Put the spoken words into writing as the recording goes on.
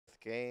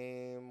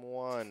Game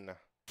 1.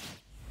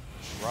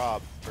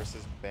 Rob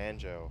versus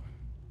Banjo.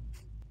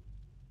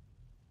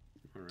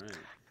 Alright.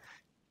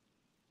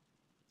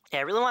 Yeah,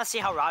 I really want to see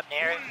how Rob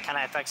Nair kind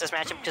of affects this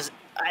matchup because,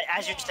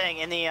 as you're saying,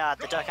 in the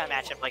duck hunt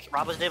matchup, like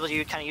Rob was able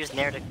to kind of use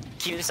Nair to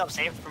keep himself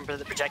safe from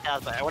the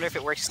projectiles, but I wonder if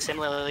it works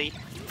similarly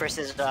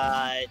versus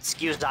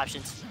Skew's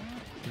options.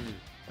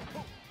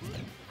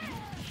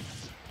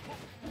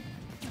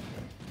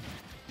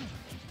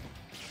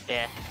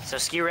 Yeah, so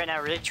Skew right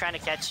now really trying to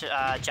catch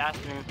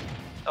Joshathan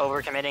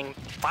overcommitting.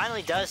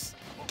 Finally does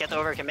get the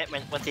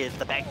overcommitment with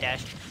the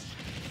backdash.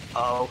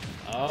 Oh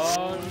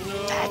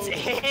no! That's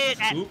it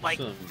at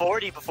like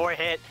 40 before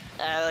hit,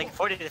 like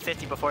 40 to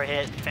 50 before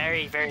hit.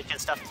 Very, very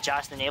good stuff to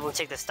Joshathan, able to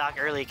take the stock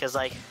early because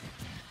like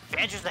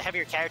Banjo's the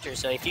heavier character,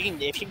 so if you can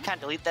kind of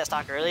delete that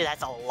stock early,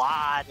 that's a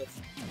lot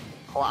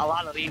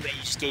of leeway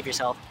you just gave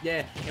yourself.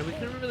 Yeah, and we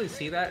couldn't really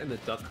see that in the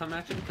duck hunt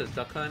matchup because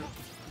duck hunt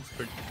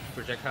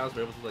projectiles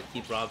were able to like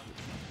keep Rob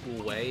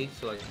away,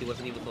 so like he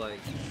wasn't able to like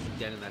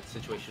get in that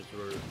situation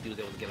where he was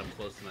able to get up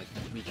close and like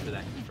reach for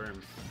that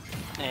confirm.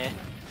 Yeah.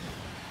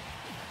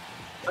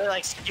 But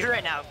like Skew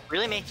right now,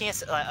 really making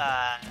us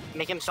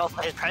make himself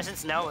his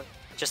presence known.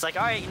 Just like,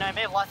 all right, you know, I may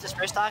have lost this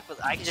first stock,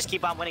 but I can just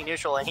keep on winning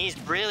neutral, and he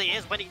really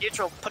is winning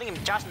neutral, putting him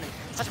Joshathan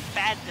in such a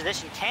bad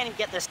position. Can he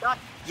get this stock?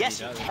 Yes,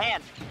 he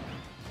can.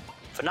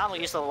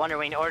 Phenomenal use of the Wonder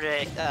Wing in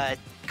order to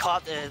call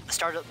out the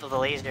start of the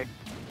laser.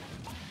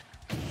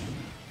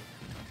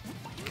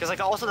 Because like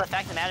also the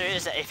fact of the matter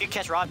is that if you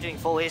catch Rob doing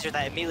full laser,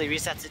 that immediately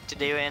resets it to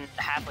doing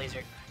half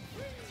laser.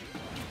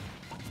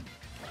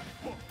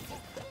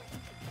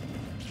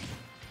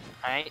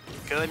 Alright,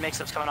 good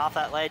mix-ups coming off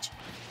that ledge.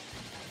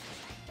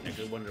 Yeah,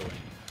 good Wonder Wing.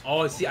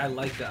 Oh, see, I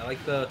like that. I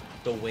like the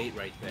weight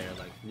right there.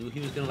 Like, knew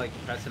he was gonna like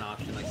press an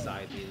option like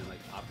side B and like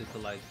opted to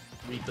like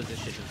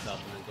reposition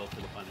himself and then go for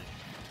the punish.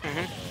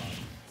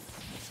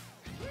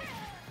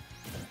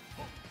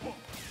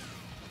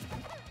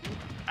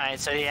 Alright,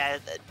 so yeah,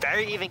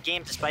 very even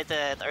game despite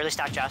the early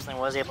stock Joshathan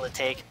was able to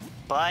take.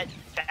 But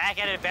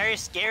back at a very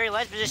scary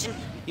ledge position,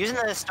 using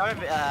the start.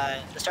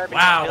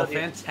 Wow, a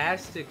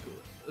fantastic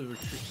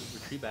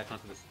retreat back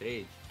onto the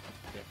stage,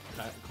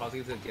 yeah,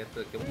 causing him to get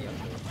the kill.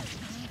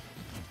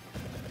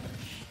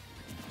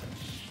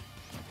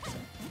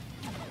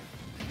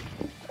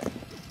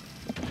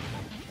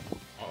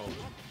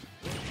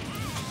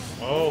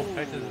 Oh,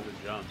 catches the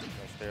jump.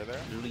 There.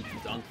 Really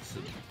dunks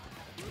him.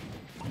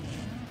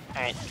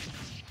 Alright.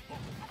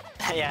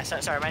 Yeah,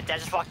 sorry, my dad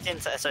just walked in,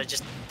 so it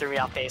just threw me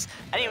off pace.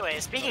 Anyway,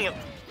 speaking of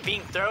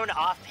being thrown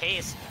off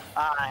pace,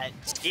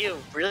 Skew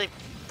really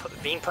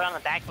being put on the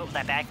back foot with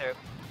that back throw.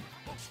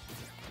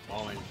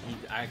 Oh, and he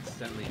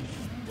accidentally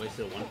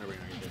wasted a Wonder Wing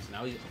right there. So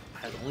now he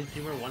has only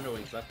 3 more Wonder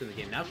Wings left in the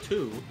game. Now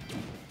 2.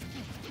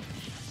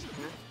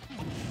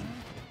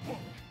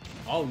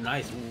 Oh,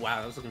 nice. Ooh,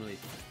 wow, that was looking really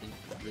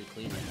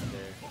clean right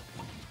there.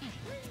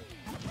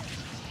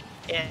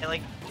 Yeah,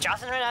 like,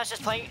 Joshathan right now is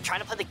just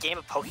trying to play the game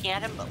of poking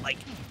at him, but like,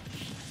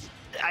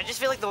 I just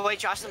feel like the way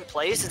Joshathan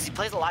plays is he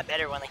plays a lot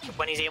better when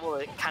he's able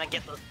to kind of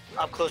get the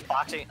up-close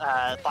boxing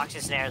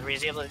scenarios where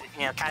he's able to,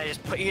 you know, kind of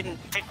just put you in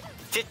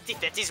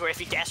 50-50s where if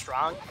you guess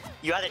wrong,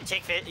 you either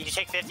take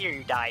 50 or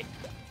you die.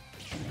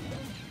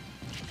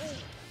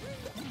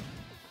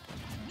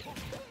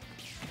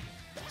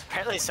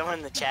 Apparently someone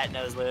in the chat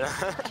knows Lou.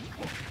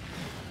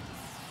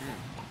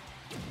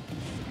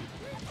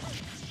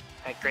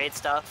 Alright, great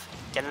stuff.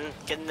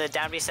 Getting the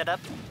down B set up.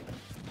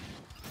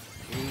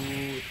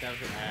 Ooh, that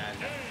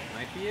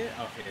might be it?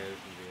 Okay, this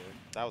is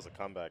it. That was a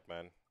comeback,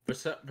 man. For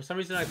some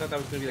reason, I thought that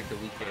was gonna be like the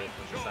weak hit of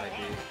the side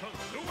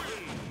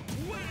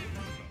B.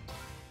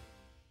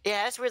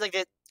 Yeah, that's weird.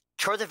 Like,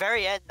 toward the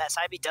very end, that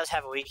side B does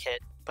have a weak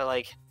hit, but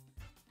like,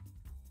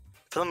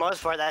 for the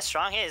most part, that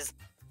strong hit is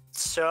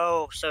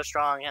so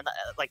strong, and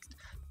like,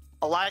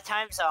 a lot of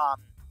times,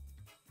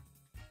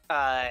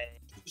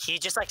 he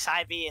just like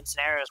side B in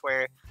scenarios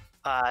where,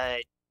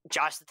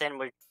 Joshathan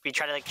would be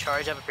trying to like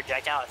charge up a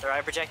projectile or throw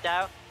a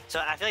projectile. So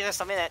I feel like that's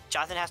something that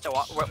Joshathan has to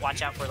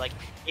watch out for. Like,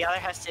 he either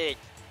has to,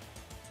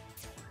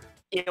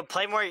 you know,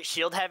 play more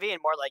shield heavy and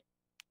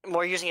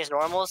more using his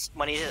normals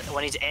when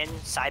he's in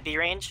side B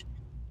range,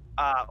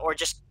 or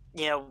just,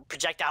 you know,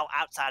 projectile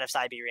outside of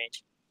side B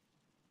range.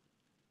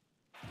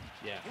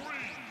 Yeah.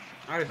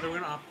 All right, so we're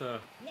gonna opt to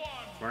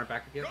run it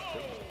back again.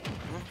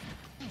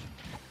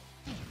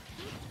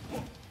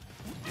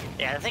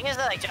 Yeah, the thing is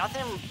that like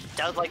Joshathan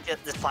does like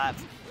this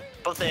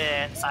both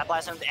the side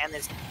platforms and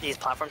these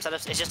platform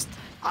setups. It's just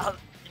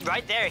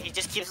right there. He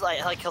just keeps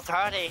like he'll throw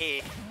out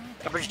a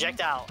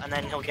projectile and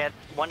then he'll get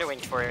Wonder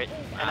Wings for it,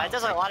 and that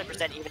does like a lot of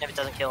percent even if it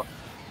doesn't kill.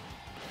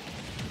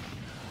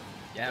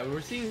 Yeah,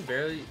 we're seeing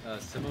very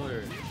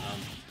similar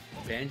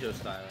Banjo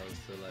styles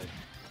to like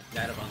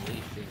that of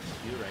Unleashed in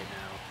Skew right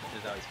now,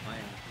 is how he's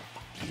playing.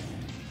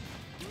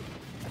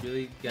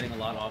 Really getting a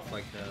lot off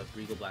like the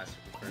Regal Blaster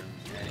confirms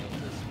and able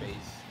to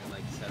space and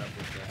like set up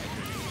with the head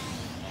grenade.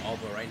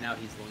 Although right now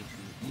he's going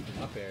to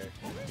even up air,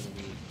 and it's going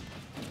to be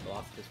the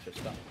loss of his first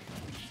stop.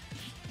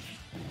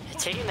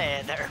 Taking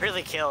the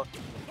early kill.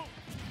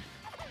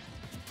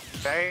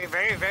 Very,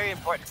 very, very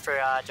important for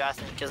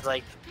Joshathan because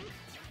like,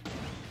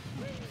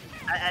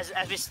 as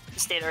we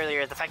stated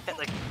earlier, the fact that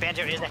like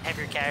Banjo is a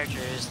heavier character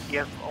is you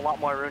have a lot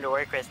more room to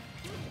work with.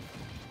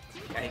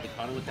 Yeah, he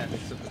caught him with that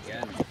mix-up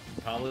again.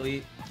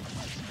 Probably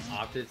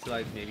opted to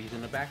like maybe he's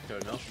in the back throw.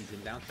 No, he's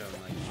in down throw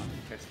and like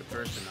opted to catch the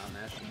first and not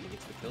Nash. He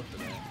gets the kill for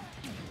that.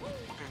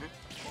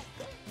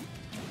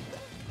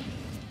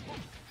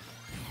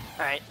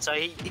 All right, so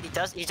he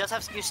does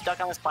have Skew stuck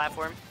on this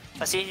platform.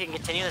 Let's see if he can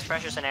continue this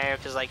pressure scenario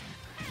because like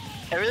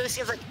it really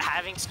seems like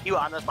having Skew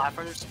on those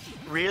platforms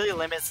really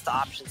limits the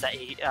options that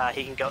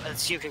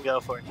Skew can go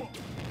for.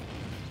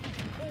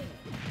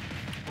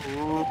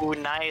 Ooh,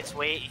 nice.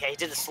 Wait, yeah, he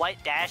did a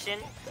slight dash in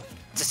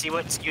to see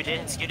what Skew did,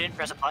 and Skew didn't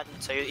press a button,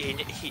 so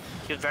he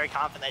was very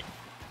confident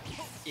that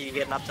he could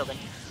get an up tilting.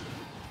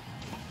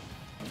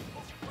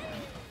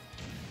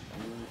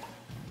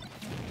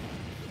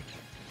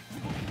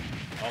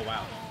 Oh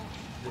wow,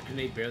 the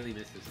grenade barely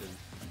misses him.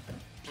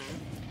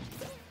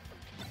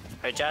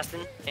 Alright,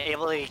 Justin,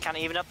 able to kind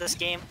of even up this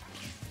game.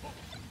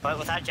 But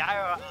without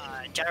Gyro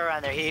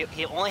on there,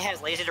 he only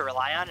has Laser to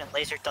rely on, and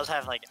Laser does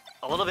have like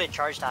a little bit of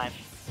charge time.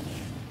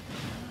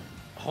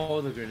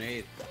 Oh, the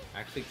grenade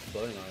actually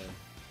exploding on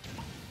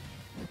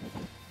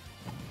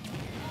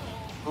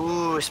him.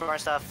 Ooh,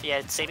 smart stuff.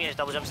 Yeah, saving his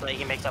double jump so that he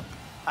can make up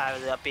out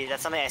of the up B.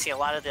 That's something I see a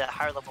lot of the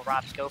higher level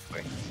Robs go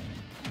for.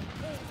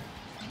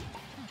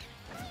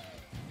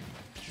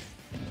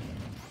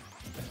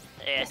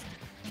 Yes.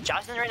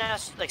 Joshathan right now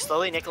is like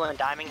slowly nickel and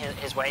diming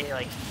his way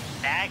like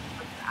back.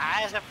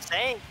 I have to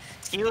say,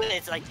 Skew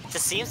it's like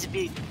just seems to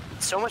be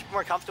so much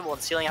more comfortable in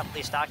sealing up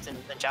these stocks than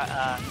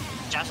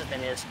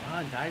Joshathan is.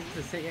 Dies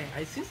to say, yeah,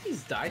 I see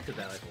he's died to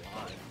that like a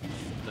lot.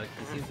 Like,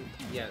 cause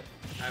yeah,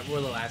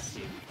 we're the last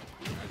team.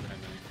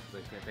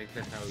 Like, I think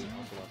that's how we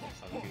also lost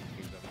some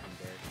games up from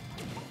there.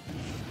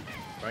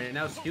 Right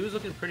now, Skew is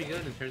looking pretty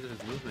good in terms of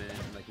his movement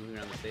and like moving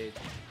around the stage.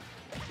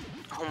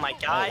 Oh my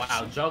gosh!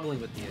 Oh wow, juggling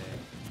with the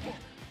A.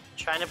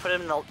 Trying to put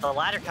him in the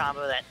ladder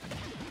combo that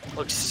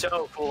looks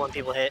so cool when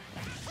people hit.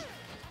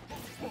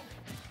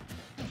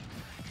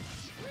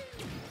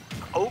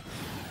 Oh,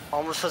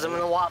 almost puts him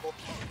in a wobble.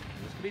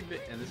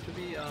 And this could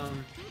be, oh,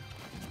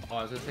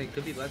 I was gonna say it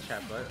could be ledge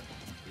trap, but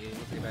yeah,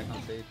 let's get back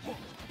on stage.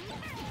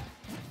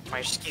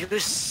 My Skew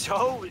is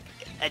so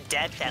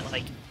adept at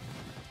like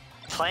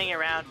playing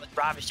around with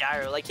Rob's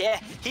gyro. Like, yeah,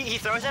 he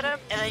throws at him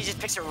and then he just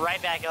picks it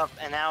right back up.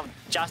 And now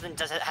Joshathan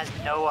has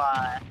no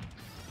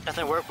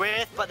nothing to work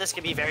with. But this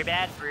could be very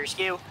bad for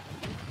Skew.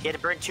 He had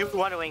to burn 2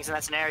 Wonder Wings in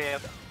that scenario.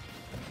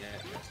 Yeah,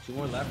 there's 2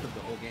 more left of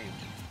the whole game.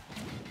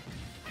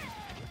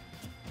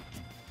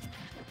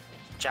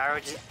 Gyro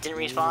just didn't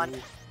respawn.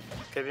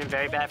 Could have been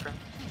very bad for him.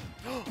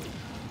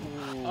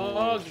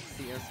 Oh,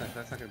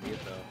 that's not gonna be it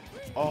though.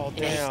 Oh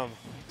damn!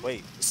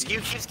 Wait.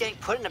 Skew keeps getting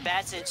put in a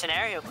bad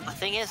scenario, but the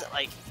thing is,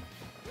 like,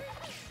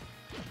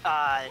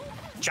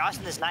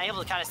 Joshathan is not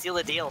able to kind of seal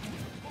the deal.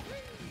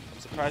 I'm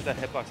surprised that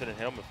hitbox didn't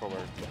hit him before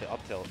the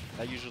up tilt.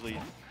 That usually,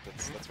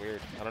 that's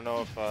weird. I don't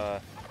know if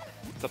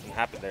something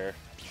happened there.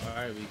 All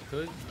right, we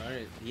could. All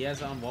right, he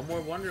has one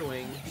more Wonder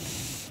Wing. He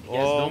has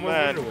Oh no more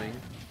man! Wonder Wing.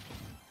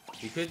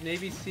 We could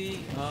maybe see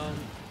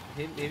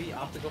him maybe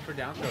opt to go for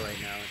down throw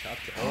right now.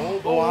 Oh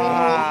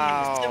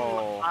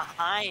wow!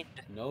 Behind.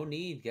 No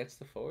need, gets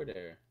the forward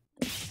air.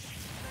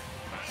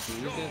 Who's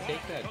gonna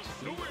take that?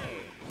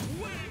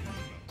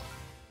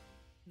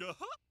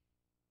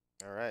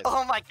 All right.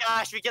 Oh my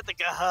gosh, we get the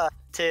gaha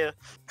too.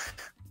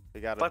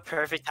 We got What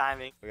perfect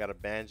timing. We got a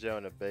Banjo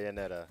and a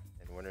Bayonetta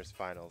in winners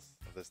finals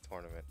of this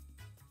tournament.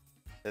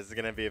 This is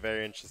gonna be a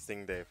very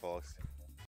interesting day, folks.